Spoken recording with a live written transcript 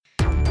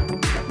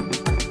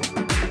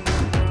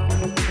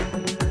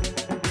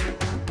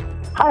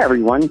Hi,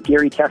 everyone.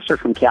 Gary Kessler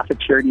from Catholic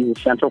Charities of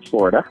Central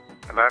Florida.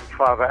 And I'm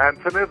Father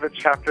Anthony, the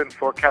chaplain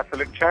for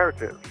Catholic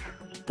Charities.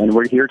 And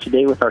we're here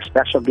today with our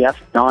special guest,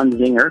 Dawn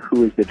Zinger,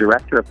 who is the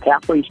director of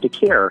Pathways to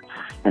Care,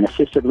 an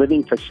assisted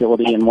living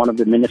facility in one of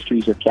the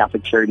ministries of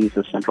Catholic Charities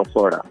of Central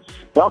Florida.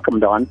 Welcome,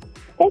 Dawn.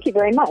 Thank you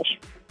very much.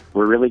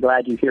 We're really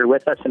glad you're here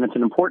with us, and it's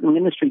an important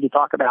ministry to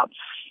talk about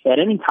at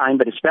any time,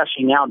 but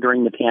especially now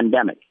during the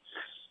pandemic.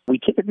 We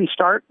typically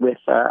start with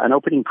an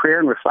opening prayer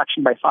and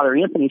reflection by Father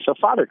Anthony. So,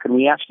 Father, can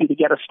we ask you to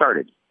get us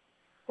started?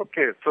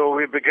 Okay, so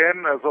we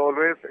begin, as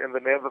always, in the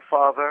name of the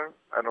Father,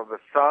 and of the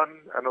Son,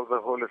 and of the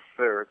Holy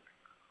Spirit.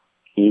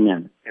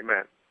 Amen.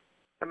 Amen.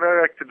 And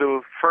I'd like to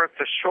do first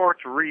a short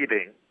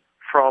reading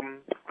from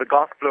the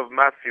Gospel of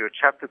Matthew,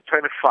 chapter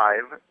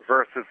 25,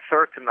 verses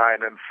 39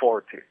 and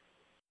 40.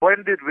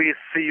 When did we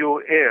see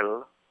you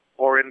ill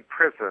or in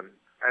prison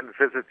and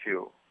visit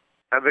you?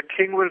 And the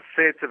king will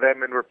say to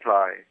them in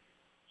reply,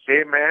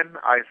 Amen,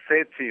 I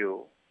say to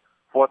you,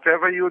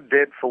 whatever you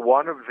did for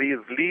one of these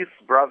least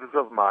brothers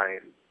of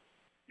mine,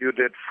 you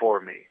did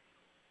for me.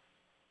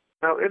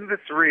 Now, in this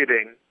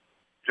reading,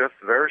 just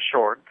very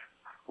short,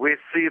 we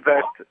see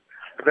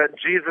that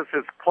Jesus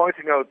is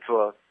pointing out to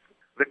us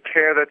the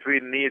care that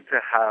we need to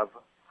have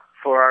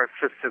for our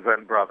sisters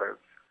and brothers.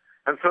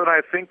 And so when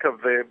I think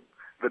of the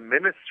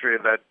ministry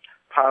that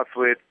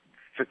Pathways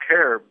to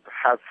Care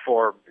has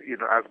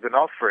been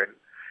offering,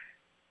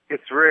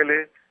 it's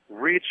really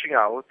reaching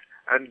out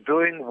and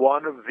doing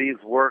one of these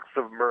works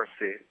of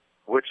mercy,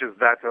 which is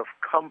that of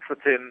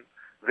comforting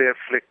the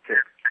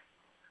afflicted.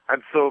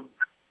 And so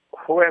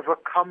whoever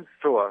comes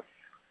to us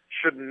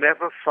should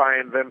never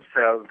find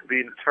themselves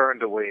being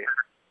turned away.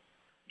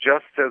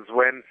 Just as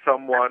when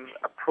someone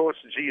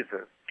approached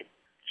Jesus,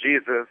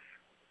 Jesus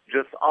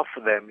just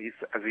offered them,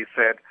 as he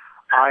said,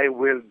 I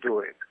will do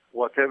it.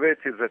 Whatever it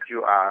is that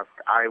you ask,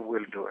 I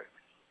will do it.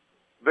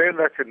 Bear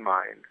that in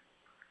mind.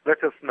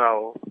 Let us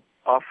now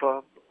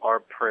offer our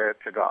prayer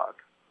to God.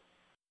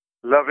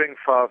 Loving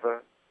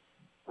Father,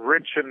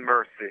 rich in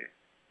mercy,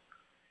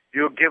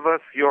 you give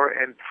us your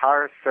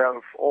entire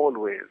self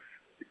always,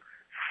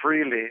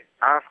 freely,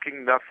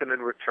 asking nothing in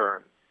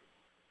return.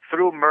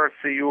 Through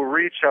mercy, you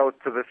reach out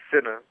to the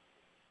sinner,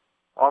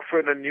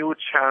 offering a new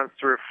chance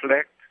to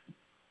reflect,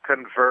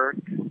 convert,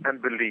 and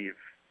believe.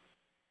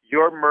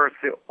 Your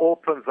mercy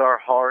opens our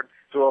hearts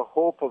to a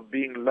hope of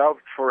being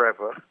loved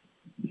forever,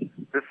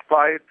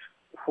 despite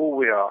who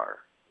we are.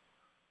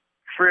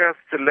 Free us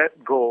to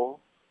let go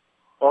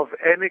of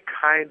any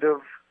kind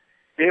of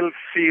ill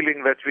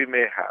feeling that we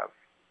may have,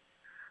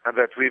 and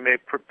that we may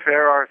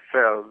prepare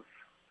ourselves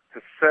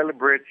to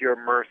celebrate your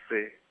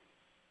mercy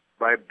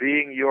by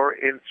being your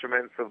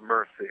instruments of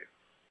mercy.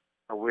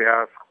 And we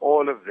ask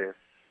all of this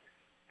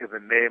in the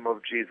name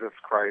of Jesus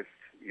Christ,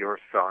 your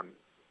Son.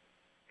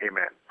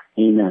 Amen.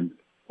 Amen.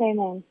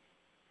 Amen.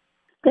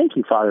 Thank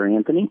you, Father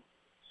Anthony.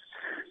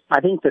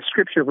 I think the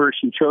scripture verse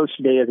you chose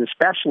today is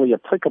especially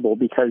applicable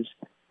because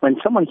when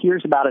someone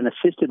hears about an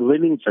assisted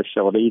living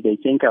facility, they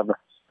think of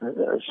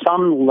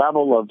some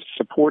level of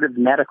supportive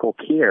medical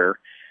care,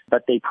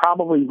 but they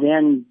probably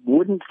then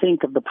wouldn't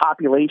think of the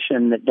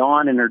population that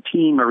Dawn and her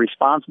team are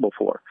responsible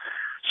for.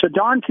 So,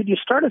 Dawn, could you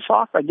start us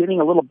off by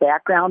giving a little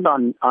background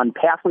on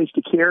Pathways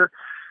to Care?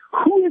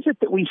 Who is it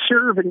that we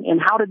serve,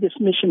 and how did this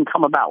mission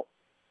come about?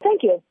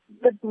 Thank you.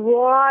 The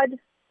broad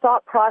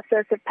thought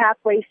process of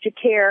Pathways to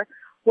Care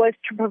was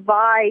to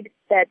provide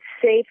that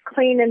safe,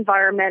 clean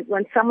environment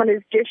when someone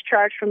is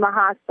discharged from the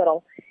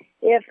hospital.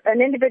 If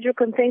an individual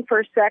can think for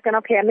a second,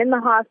 okay, I'm in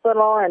the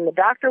hospital, and the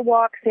doctor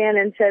walks in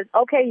and says,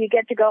 okay, you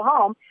get to go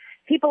home,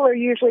 people are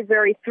usually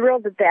very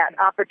thrilled at that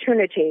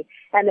opportunity.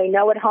 And they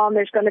know at home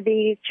there's going to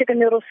be chicken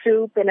noodle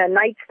soup and a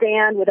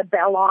nightstand with a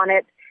bell on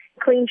it,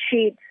 clean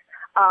sheets,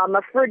 a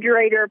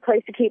refrigerator, a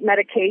place to keep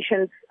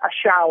medications, a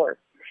shower.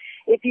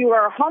 If you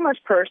are a homeless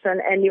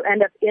person and you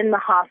end up in the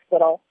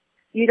hospital,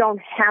 you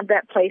don't have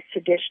that place to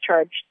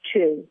discharge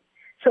to.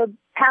 So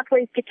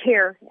Pathways to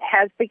Care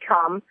has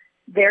become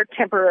their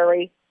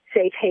temporary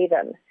safe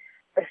haven.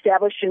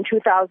 Established in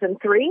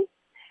 2003,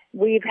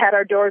 we've had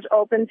our doors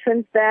open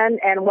since then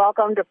and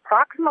welcomed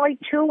approximately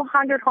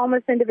 200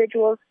 homeless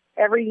individuals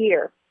every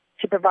year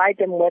to provide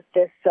them with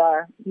this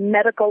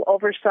medical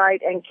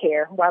oversight and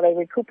care while they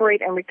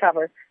recuperate and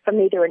recover from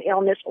either an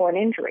illness or an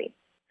injury.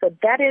 So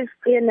that is,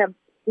 in a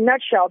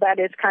nutshell, that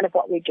is kind of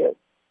what we do.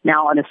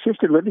 Now, an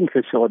assisted living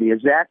facility,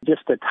 is that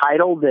just a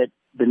title that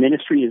the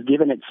ministry has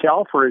given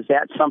itself, or is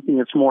that something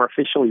that's more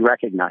officially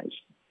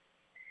recognized?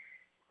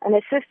 An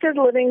assisted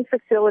living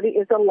facility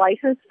is a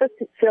licensed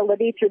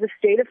facility through the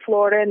state of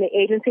Florida and the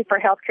Agency for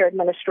Healthcare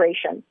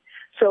Administration.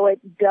 So it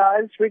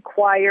does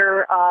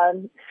require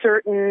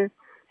certain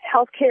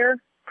healthcare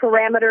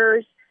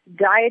parameters,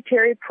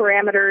 dietary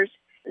parameters,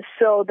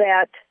 so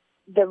that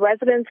the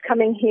residents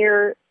coming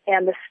here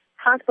and the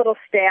hospital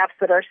staffs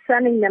that are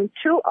sending them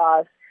to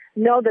us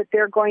know that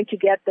they're going to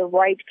get the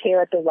right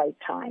care at the right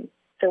time.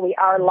 So we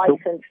are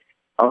licensed.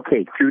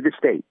 Okay, through the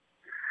state.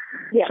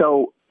 Yes.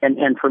 So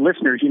And for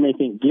listeners, you may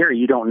think, Gary,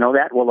 you don't know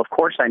that. Well, of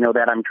course I know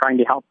that. I'm trying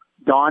to help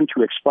Dawn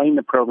to explain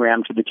the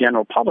program to the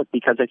general public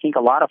because I think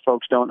a lot of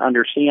folks don't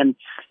understand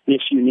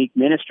this unique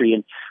ministry.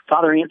 And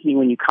Father Anthony,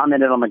 when you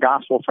commented on the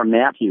gospel from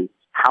Matthew,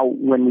 how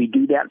when we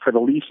do that for the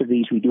least of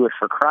these, we do it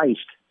for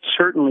Christ.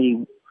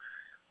 Certainly,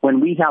 when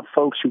we have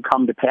folks who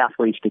come to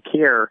Pathways to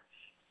Care,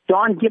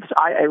 Dawn,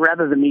 I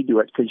rather than me do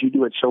it because you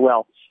do it so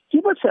well,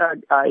 give us,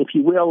 if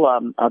you will,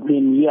 a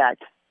vignette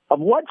of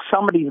what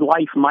somebody's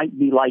life might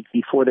be like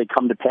before they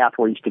come to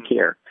Pathways to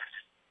Care.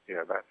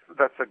 Yeah,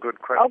 that's a good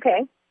question.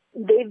 Okay.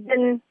 They've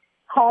been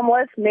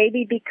homeless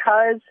maybe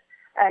because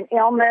an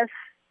illness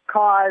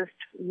caused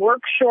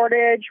work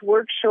shortage,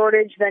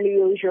 then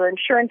you lose your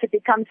insurance. It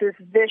becomes this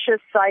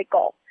vicious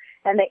cycle,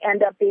 and they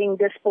end up being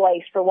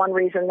displaced for one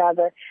reason or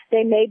another.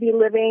 They may be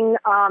living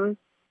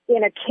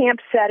in a camp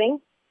setting,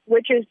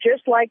 which is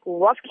just like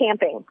rough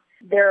camping.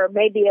 There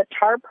may be a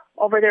tarp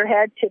over their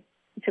head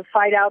to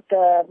fight out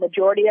the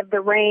majority of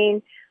the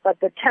rain, but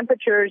the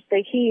temperatures,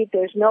 the heat,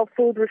 there's no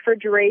food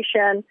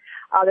refrigeration,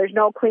 there's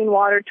no clean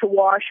water to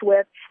wash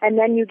with, and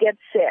then you get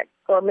sick.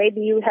 Or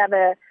maybe you have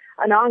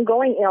an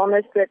ongoing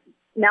illness that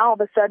now all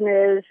of a sudden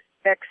is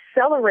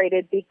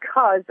accelerated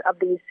because of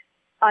these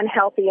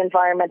unhealthy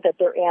environment that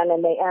they're in,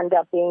 and they end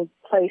up being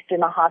placed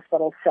in a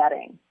hospital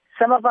setting.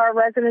 Some of our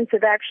residents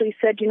have actually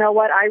said, you know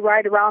what, I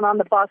ride around on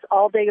the bus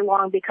all day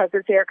long because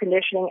it's air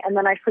conditioning, and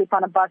then I sleep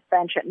on a bus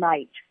bench at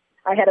night.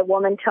 I had a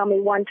woman tell me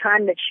one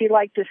time that she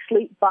liked to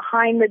sleep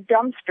behind the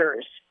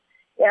dumpsters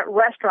at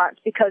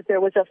restaurants because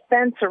there was a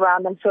fence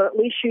around them, so at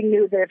least she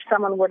knew that if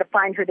someone were to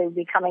find her, they would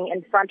be coming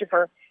in front of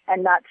her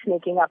and not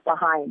sneaking up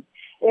behind.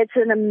 It's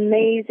an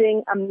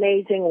amazing,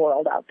 amazing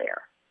world out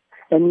there.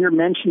 And you're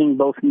mentioning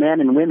both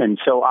men and women,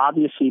 so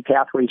obviously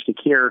Pathways to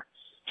Care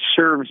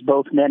serves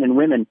both men and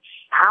women.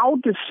 How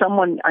does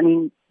someone,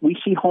 we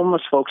see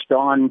homeless folks,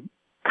 Dawn,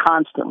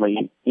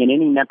 constantly in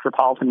any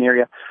metropolitan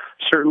area.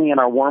 Certainly in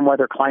our warm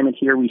weather climate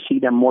here, we see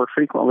them more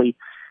frequently.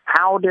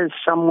 How does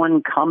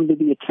someone come to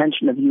the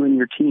attention of you and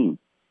your team?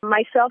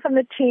 Myself and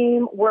the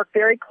team work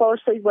very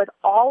closely with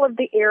all of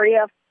the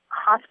area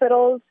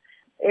hospitals,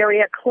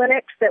 area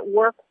clinics that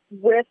work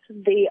with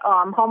the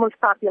homeless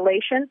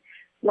population.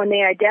 When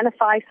they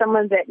identify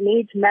someone that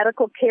needs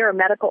medical care or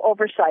medical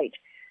oversight,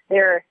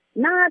 they're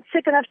not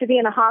sick enough to be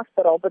in a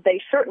hospital, but they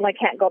certainly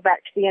can't go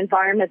back to the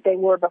environment they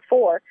were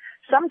before.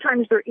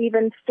 Sometimes they're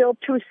even still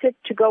too sick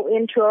to go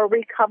into a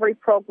recovery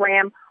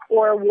program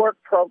or a work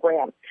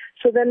program.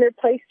 So then they're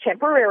placed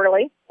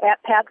temporarily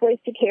at Pathways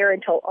to Care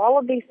until all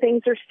of these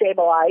things are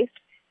stabilized,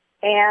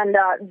 and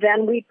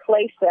then we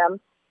place them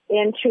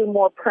into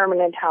more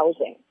permanent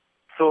housing.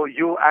 So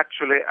you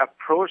actually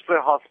approach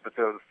the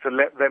hospitals to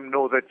let them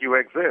know that you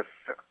exist?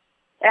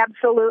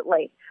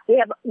 Absolutely. We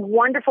have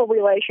wonderful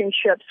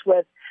relationships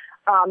with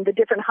the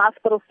different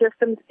hospital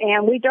systems,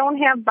 and we don't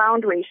have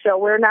boundaries, so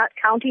we're not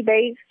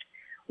county-based.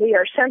 We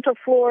are Central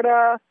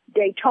Florida,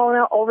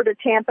 Daytona, over to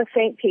Tampa,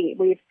 St. Pete.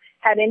 We've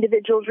had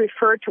individuals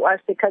referred to us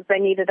because they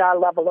needed our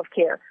level of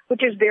care,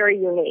 which is very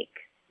unique.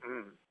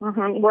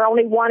 Mm-hmm. We're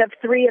only one of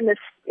three in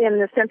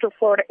the Central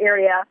Florida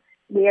area.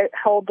 We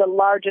hold the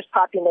largest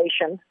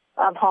population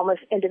of homeless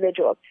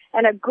individuals.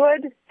 And a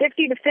good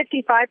 50 to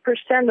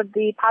 55% of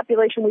the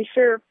population we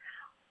serve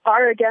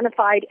are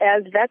identified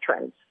as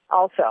veterans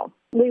also.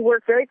 We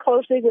work very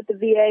closely with the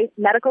VA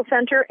Medical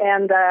Center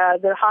and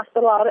the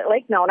hospital out at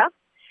Lake Nona.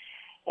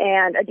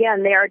 And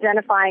again, they are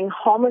identifying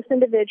homeless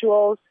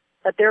individuals,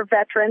 that they're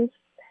veterans,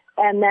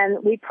 and then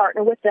we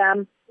partner with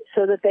them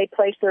so that they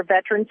place their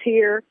veterans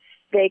here.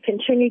 They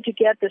continue to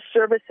get the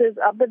services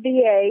of the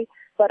VA,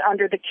 but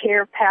under the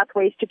care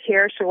Pathways to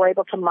Care, so we're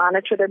able to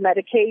monitor their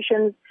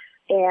medications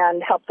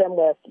and help them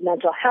with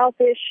mental health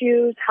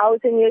issues,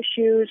 housing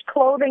issues,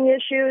 clothing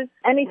issues,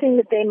 anything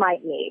that they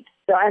might need.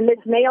 So, and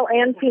it's male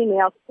and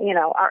female. You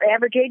know, our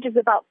average age is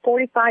about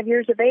 45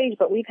 years of age,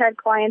 but we've had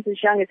clients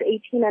as young as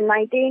 18 and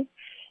 19,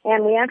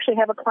 and we actually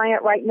have a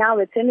client right now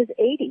that's in his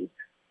 80s.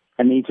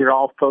 And these are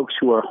all folks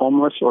who are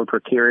homeless or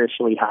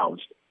precariously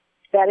housed.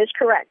 That is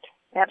correct.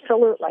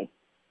 Absolutely.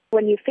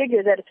 When you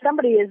figure that if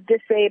somebody is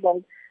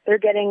disabled, they're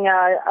getting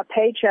a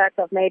paycheck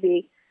of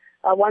maybe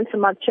a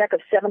once-a-month check of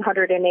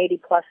 $780+.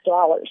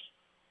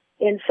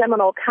 In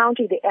Seminole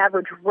County, the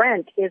average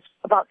rent is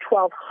about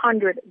 $1,200.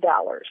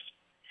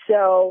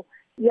 So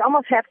you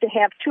almost have to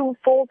have two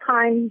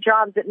full-time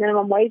jobs at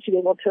minimum wage to be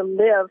able to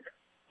live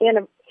in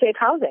a safe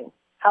housing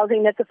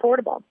that's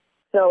affordable.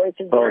 So it's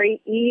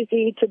very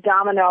easy to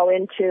domino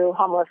into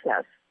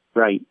homelessness.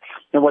 Right.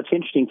 And what's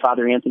interesting,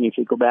 Father Anthony, if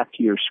you go back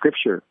to your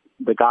scripture,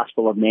 the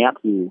Gospel of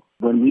Matthew,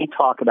 when we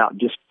talk about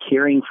just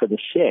caring for the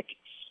sick,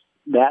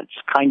 that's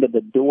kind of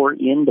the door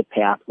into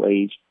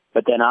Pathways.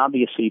 But then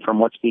obviously from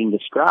what's being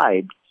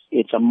described,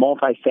 it's a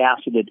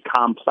multifaceted,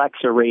 complex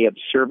array of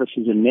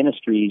services and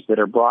ministries that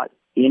are brought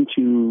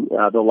into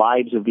the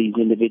lives of these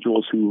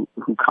individuals who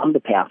come to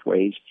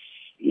Pathways.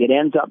 It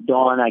ends up,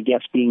 Dawn, I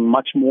guess, being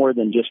much more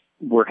than just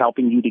we're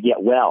helping you to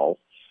get well.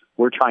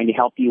 We're trying to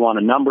help you on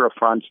a number of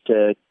fronts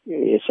to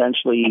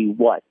essentially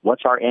what?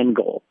 What's our end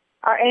goal?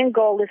 Our end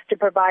goal is to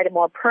provide a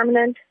more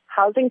permanent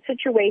housing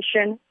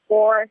situation,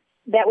 or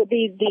that would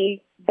be the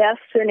best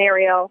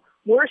scenario,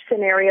 worst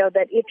scenario,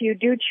 that if you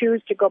do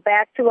choose to go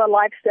back to a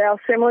lifestyle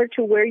similar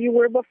to where you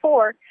were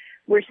before,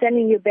 we're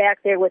sending you back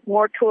there with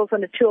more tools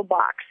in the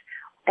toolbox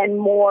and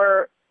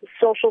more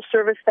social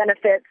service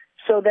benefits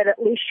so that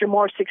at least you're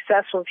more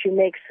successful if you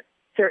make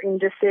certain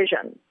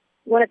decisions.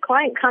 When a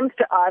client comes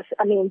to us,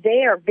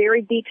 they are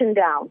very beaten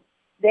down.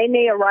 They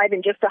may arrive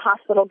in just a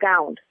hospital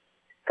gown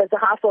because the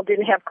hospital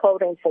didn't have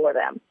clothing for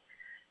them.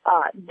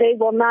 They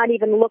will not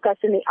even look us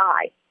in the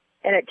eye.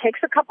 And it takes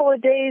a couple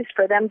of days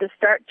for them to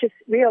start to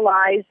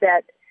realize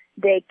that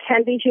they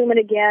can be human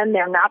again.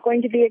 They're not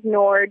going to be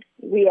ignored.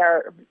 We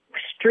are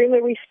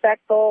extremely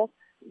respectful,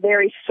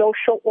 very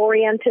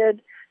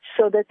social-oriented,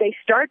 so that they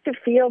start to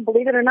feel,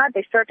 believe it or not,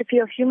 they start to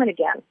feel human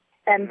again.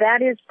 And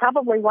that is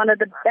probably one of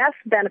the best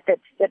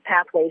benefits that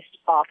Pathways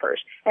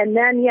offers. And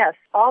then, yes,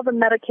 all the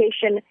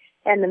medication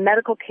and the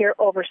medical care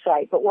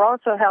oversight, but we're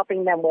also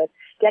helping them with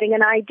getting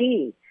an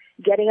ID,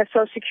 getting a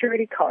Social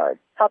Security card,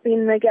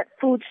 helping them get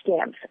food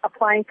stamps,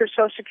 applying for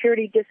Social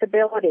Security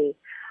disability.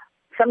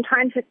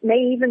 Sometimes it may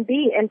even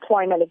be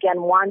employment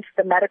again once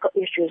the medical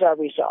issues are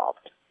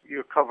resolved.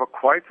 You cover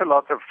quite a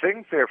lot of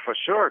things there for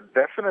sure,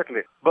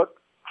 definitely. But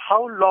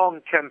how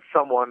long can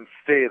someone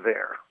stay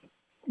there?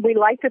 We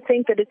like to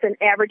think that it's an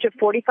average of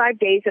 45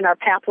 days in our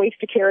Pathways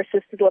to Care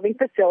assisted living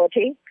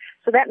facility.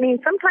 So that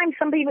means sometimes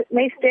somebody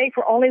may stay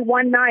for only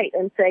one night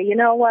and say, you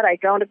know what, I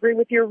don't agree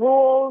with your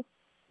rules.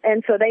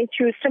 And so they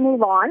choose to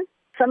move on.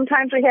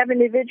 Sometimes we have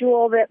an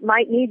individual that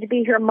might need to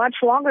be here much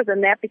longer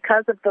than that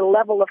because of the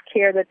level of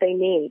care that they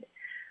need.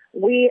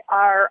 We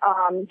are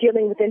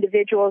dealing with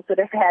individuals that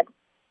have had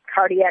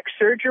cardiac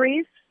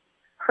surgeries,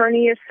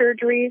 hernia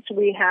surgeries.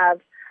 We have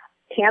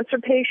cancer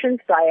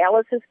patients,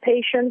 dialysis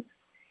patients,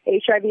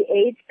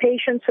 HIV/AIDS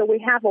patients. So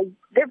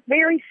they're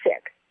very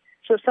sick.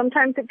 So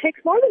sometimes it takes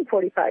more than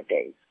 45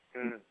 days.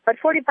 But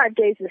 45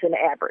 days is an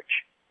average.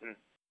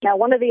 Now,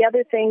 one of the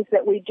other things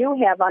that we do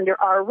have under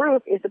our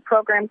roof is a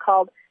program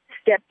called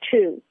Step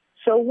 2.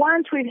 So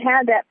once we've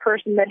had that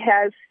person that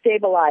has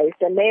stabilized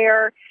and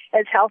they're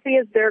as healthy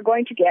as they're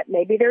going to get,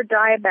 maybe they're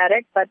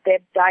diabetic, but their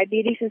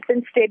diabetes has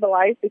been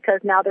stabilized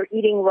because now they're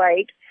eating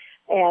right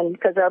and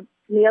because our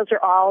meals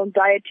are all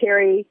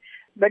dietary,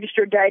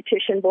 registered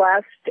dietitian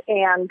blessed.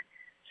 And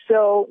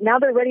so now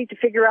they're ready to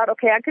figure out,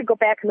 okay, I could go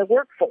back in the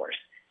workforce.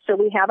 So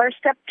we have our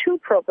Step 2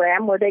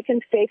 program where they can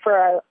stay for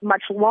a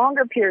much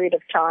longer period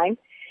of time.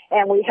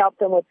 And we help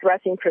them with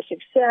dressing for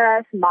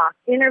success, mock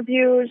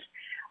interviews,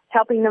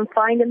 helping them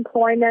find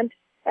employment,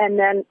 and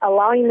then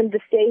allowing them to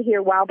stay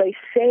here while they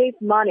save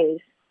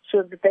monies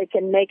so that they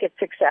can make it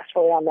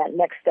successfully on that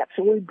next step.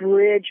 So we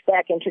bridge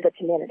back into the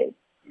community.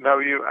 Now,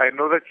 I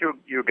know that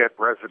you get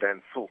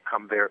residents who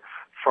come there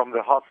from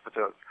the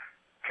hospitals.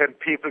 Can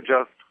people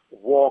just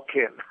walk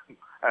in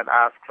and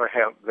ask for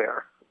help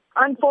there?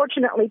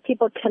 Unfortunately,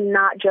 people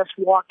cannot just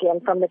walk in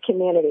from the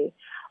community.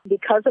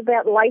 Because of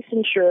that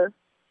licensure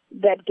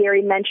that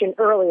Gary mentioned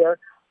earlier,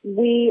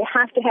 we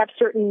have to have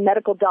certain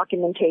medical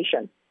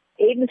documentation.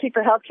 Agency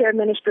for Healthcare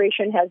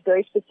Administration has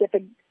very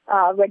specific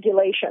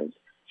regulations.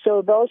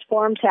 So those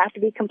forms have to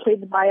be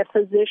completed by a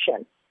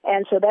physician.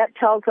 And so that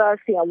tells us,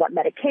 what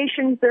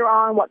medications they're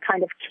on, what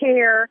kind of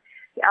care,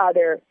 are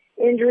there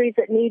injuries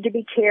that need to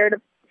be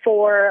cared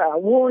for, a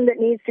wound that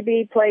needs to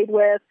be played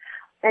with,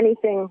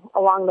 anything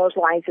along those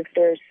lines if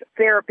there's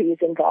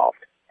therapies involved.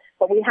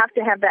 But we have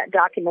to have that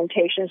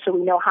documentation so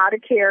we know how to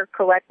care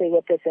correctly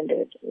with this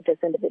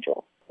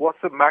individual. What's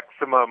the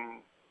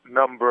maximum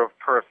number of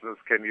persons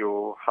can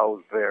you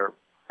house there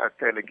at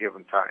any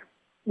given time?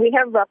 We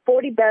have a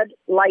 40-bed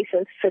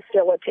licensed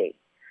facility.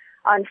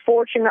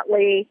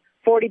 Unfortunately,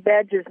 40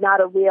 beds is not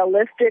a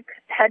realistic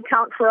head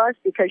count for us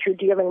because you're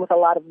dealing with a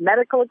lot of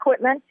medical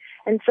equipment.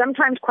 And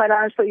sometimes, quite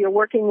honestly, you're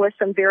working with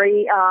some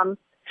very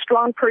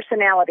strong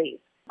personalities.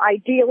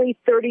 Ideally,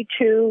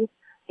 32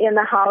 in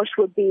the house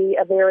would be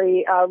a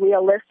very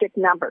realistic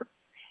number.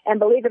 And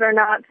believe it or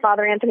not,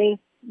 Father Anthony,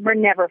 we're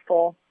never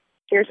full.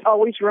 There's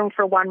always room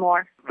for one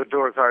more. The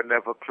doors are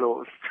never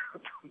closed.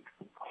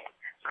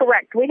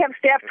 Correct. We have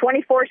staff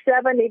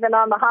 24/7, even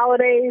on the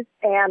holidays,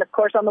 and of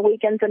course on the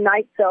weekends and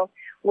nights. So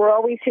we're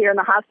always here, and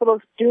the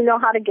hospitals do know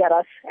how to get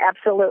us.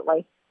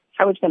 Absolutely.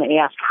 I was going to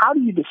ask, how do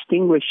you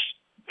distinguish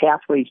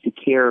Pathways to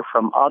Care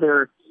from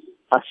other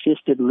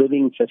assisted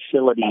living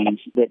facilities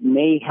that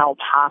may help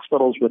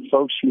hospitals with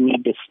folks who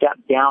need to step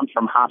down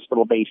from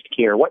hospital-based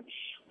care? What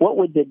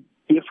would the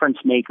difference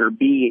maker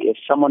be if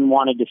someone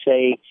wanted to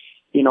say,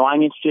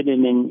 I'm interested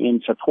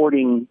in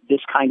supporting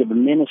this kind of a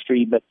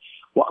ministry, but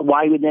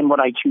why would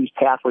I choose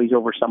Pathways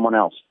over someone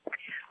else?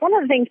 One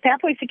of the things,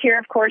 Pathways to Care,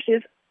 of course,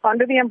 is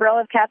under the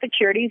umbrella of Catholic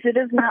Charities. It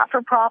is not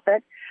for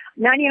profit.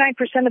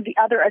 99% of the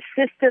other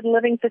assisted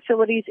living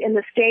facilities in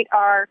the state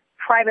are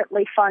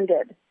privately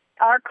funded.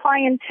 Our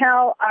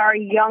clientele are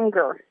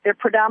younger. They're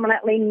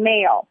predominantly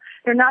male.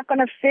 They're not going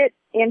to fit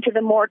into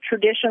the more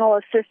traditional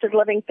assisted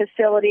living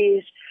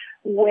facilities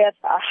with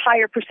a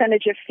higher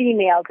percentage of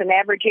females, an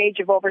average age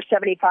of over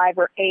 75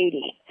 or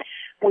 80.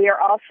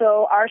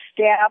 Our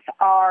staff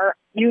are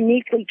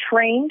uniquely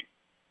trained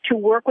to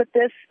work with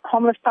this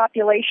homeless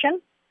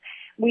population.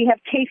 We have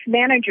case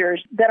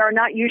managers that are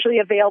not usually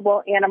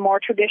available in a more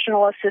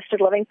traditional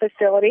assisted living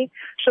facility,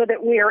 so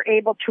that we are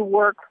able to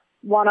work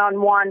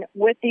one-on-one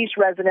with these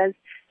residents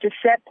to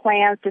set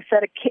plans, to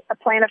set a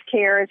plan of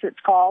care, as it's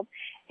called,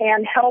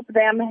 and help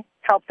them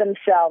help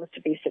themselves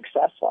to be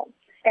successful.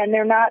 And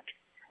they're not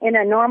in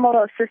a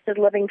normal assisted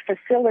living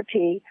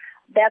facility.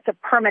 That's a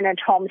permanent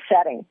home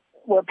setting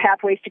where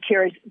Pathways to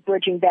Care is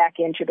bridging back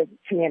into the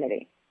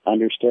community.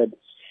 Understood.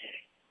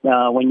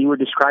 When you were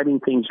describing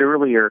things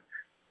earlier,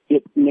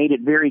 it made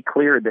it very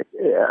clear that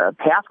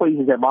Pathways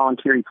is a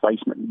voluntary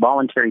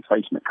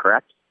placement,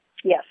 correct?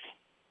 Yes.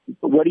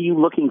 What are you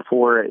looking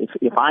for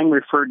if I'm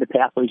referred to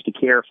Pathways to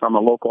Care from a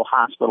local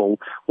hospital?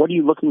 What are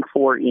you looking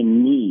for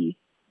in me,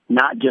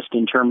 not just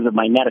in terms of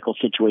my medical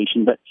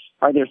situation, but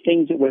are there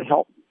things that would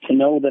help to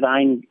know that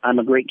I'm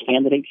a great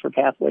candidate for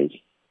Pathways?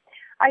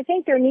 I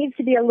think there needs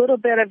to be a little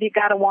bit of you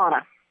gotta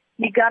wanna.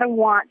 You gotta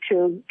want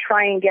to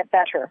try and get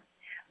better.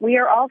 We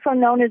are also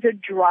known as a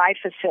dry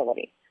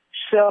facility,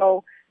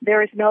 so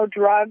there is no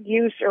drug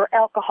use or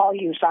alcohol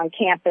use on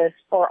campus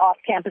or off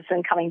campus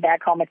and coming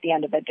back home at the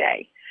end of the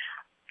day.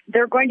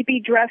 They're going to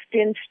be dressed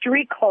in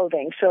street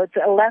clothing, so it's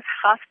a less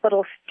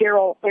hospital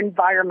sterile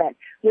environment,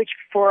 which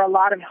for a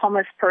lot of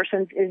homeless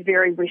persons is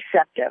very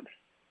receptive.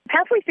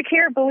 Pathways to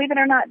Care, believe it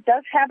or not,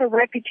 does have a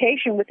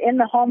reputation within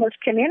the homeless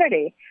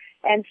community.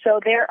 And so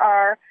there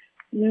are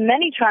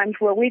many times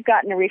where we've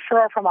gotten a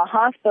referral from a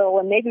hospital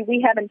and maybe we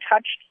haven't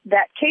touched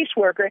that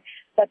caseworker,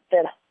 but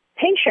the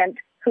patient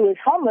who is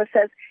homeless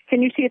says,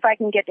 can you see if I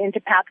can get into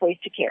Pathways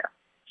to Care?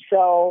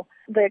 So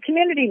the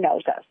community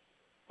knows us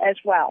as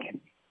well.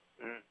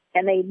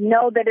 And they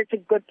know that it's a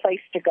good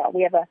place to go.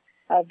 We have a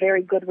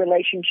very good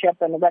relationship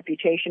and a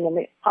reputation in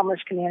the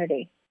homeless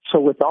community. So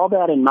with all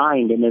that in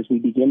mind, and as we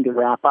begin to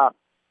wrap up,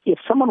 if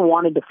someone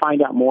wanted to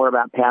find out more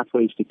about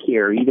Pathways to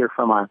Care, either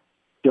from a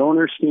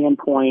donor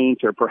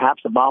standpoint or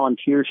perhaps a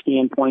volunteer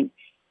standpoint,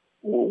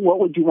 what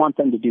would you want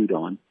them to do,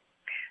 Dawn?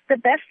 The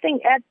best thing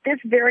at this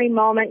very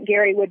moment,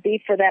 Gary, would be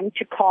for them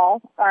to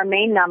call our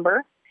main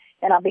number,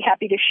 and I'll be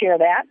happy to share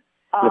that.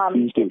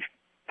 Please do.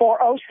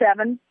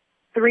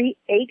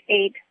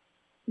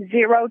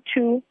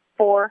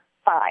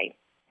 407-388-0245.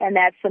 And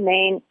that's the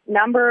main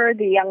number.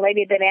 The young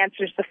lady that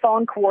answers the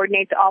phone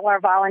coordinates all our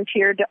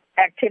volunteer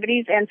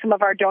activities and some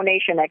of our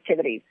donation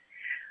activities.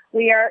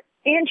 We are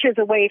inches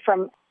away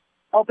from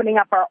opening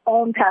up our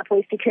own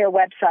Pathways to Care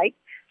website,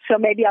 so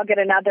maybe I'll get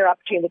another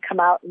opportunity to come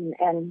out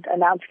and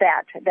announce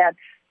that. That's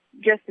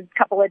just a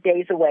couple of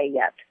days away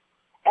yet.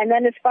 And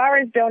then as far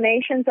as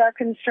donations are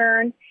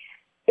concerned,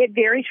 it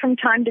varies from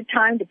time to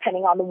time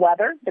depending on the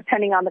weather,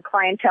 depending on the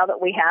clientele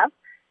that we have.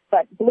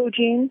 But blue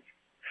jeans,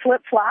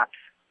 flip-flops,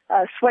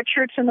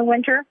 sweatshirts in the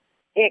winter.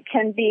 It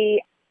can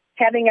be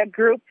having a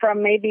group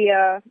from maybe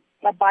a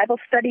Bible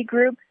study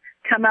group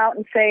come out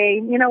and say,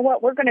 you know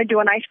what, we're going to do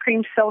an ice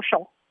cream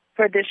social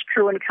for this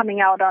crew and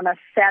coming out on a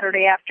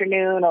Saturday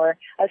afternoon or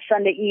a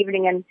Sunday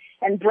evening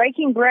and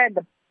breaking bread.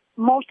 The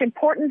most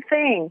important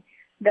thing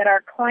that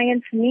our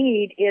clients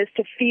need is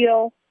to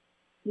feel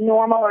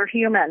normal or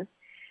human.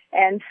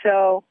 And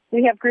so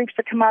we have groups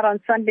that come out on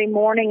Sunday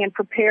morning and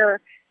prepare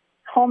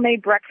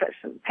homemade breakfast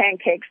and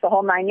pancakes, the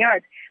whole 9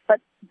 yards.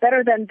 But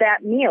better than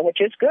that meal,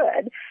 which is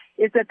good,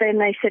 is that then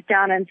they sit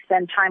down and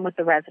spend time with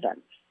the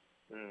residents.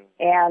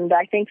 And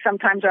I think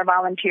sometimes our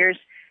volunteers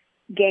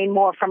gain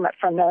more from it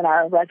than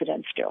our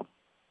residents do.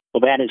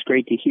 Well, that is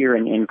great to hear,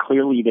 and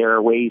clearly there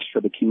are ways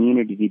for the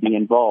community to be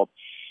involved.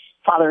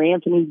 Father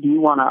Anthony, do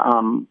you want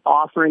to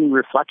offer any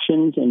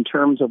reflections in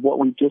terms of what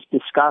we just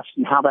discussed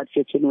and how that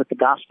fits in with the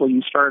gospel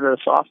you started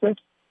us off with?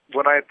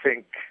 What I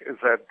think is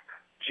that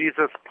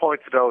Jesus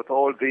pointed out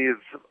all these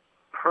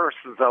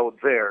persons out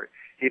there.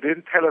 He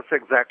didn't tell us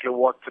exactly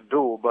what to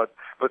do, but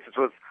it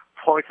was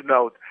pointing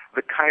out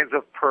the kinds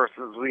of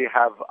persons we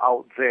have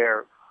out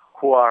there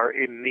who are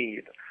in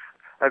need.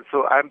 And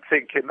so I'm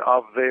thinking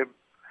of the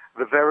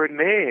very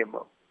name,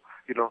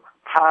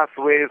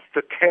 Pathways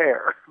to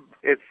Care.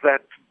 It's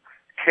that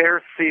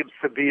care seems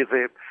to be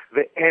the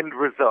end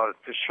result,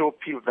 to show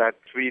people that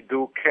we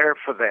do care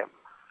for them,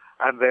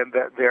 and then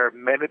that there are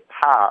many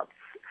paths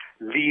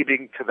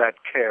leading to that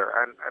care.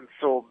 And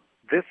so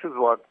this is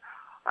what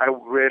I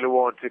really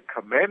want to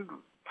commend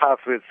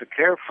Pathways to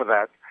Care for,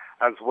 that,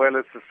 as well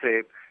as to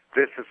say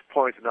this is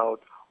pointing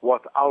out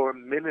what our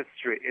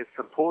ministry is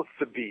supposed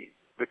to be,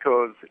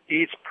 because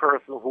each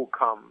person who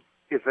comes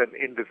is an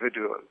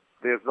individual.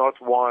 There's not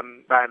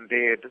one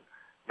Band-Aid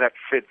that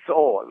fits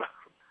all.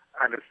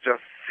 And it's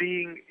just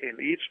seeing in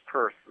each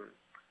person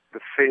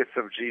the face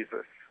of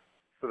Jesus,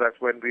 so that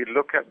when we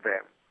look at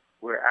them,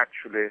 we're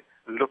actually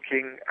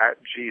looking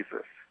at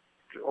Jesus.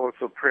 To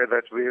also pray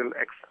that we'll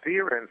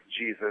experience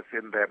Jesus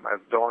in them, as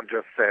Dawn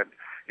just said,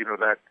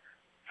 that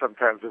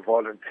sometimes the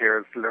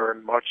volunteers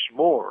learn much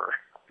more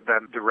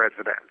than the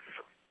residents.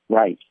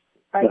 Right.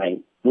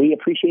 We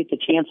appreciate the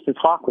chance to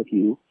talk with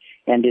you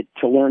and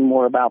to learn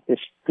more about this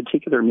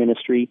particular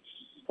ministry.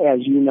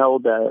 as you know,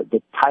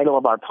 the title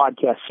of our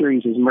podcast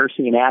series is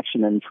Mercy in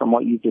Action, and from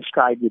what you've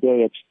described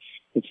today,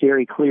 it's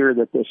very clear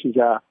that this is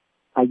a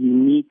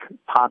unique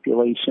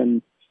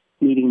population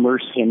needing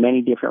mercy in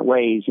many different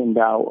ways. And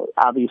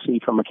obviously,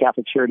 from a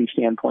Catholic Charity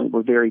standpoint,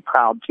 we're very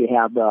proud to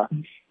have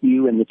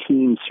you and the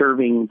team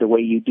serving the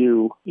way you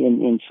do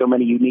in so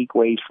many unique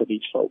ways for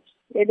these folks.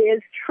 It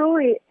is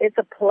truly, it's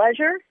a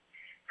pleasure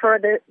for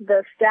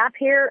the staff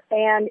here,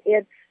 and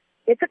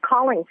it's a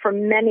calling for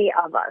many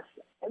of us.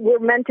 We're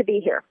meant to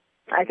be here.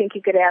 I think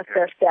you could ask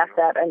our staff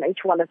that, and each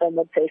one of them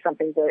would say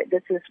something very,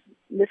 this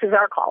is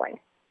our calling,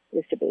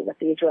 is to be with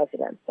these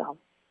residents. So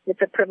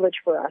it's a privilege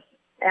for us.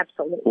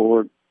 Absolutely.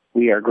 Well,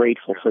 we are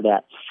grateful for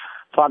that.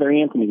 Father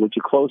Anthony, would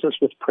you close us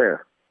with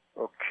prayer?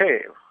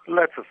 Okay,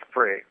 let us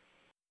pray.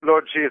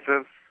 Lord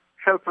Jesus,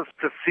 help us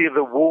to see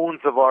the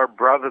wounds of our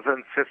brothers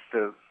and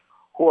sisters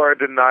who are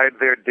denied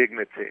their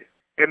dignity.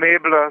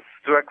 Enable us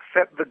to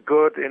accept the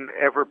good in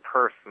every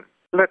person.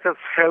 Let us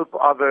help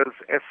others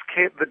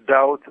escape the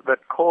doubt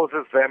that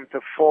causes them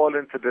to fall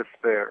into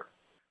despair.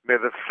 May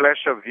the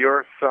flesh of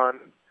your Son,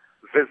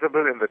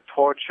 visible in the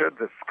tortured,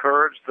 the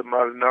scourged, the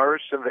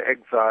malnourished, and the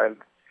exiled,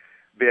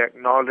 be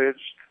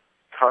acknowledged,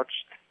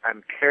 touched,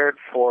 and cared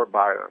for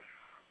by us.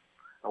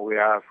 And we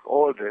ask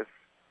all this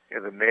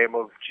in the name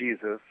of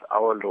Jesus,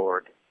 our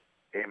Lord.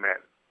 Amen.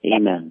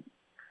 Amen.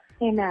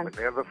 Amen. In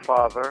the name of the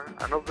Father,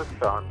 and of the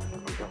Son,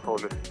 and of the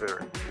Holy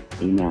Spirit.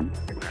 Amen.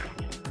 Amen.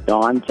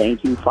 Dawn,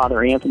 thank you.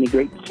 Father Anthony,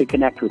 great to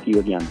connect with you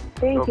again.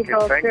 Thank you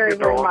both very,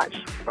 very much.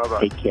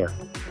 Bye-bye. Take care.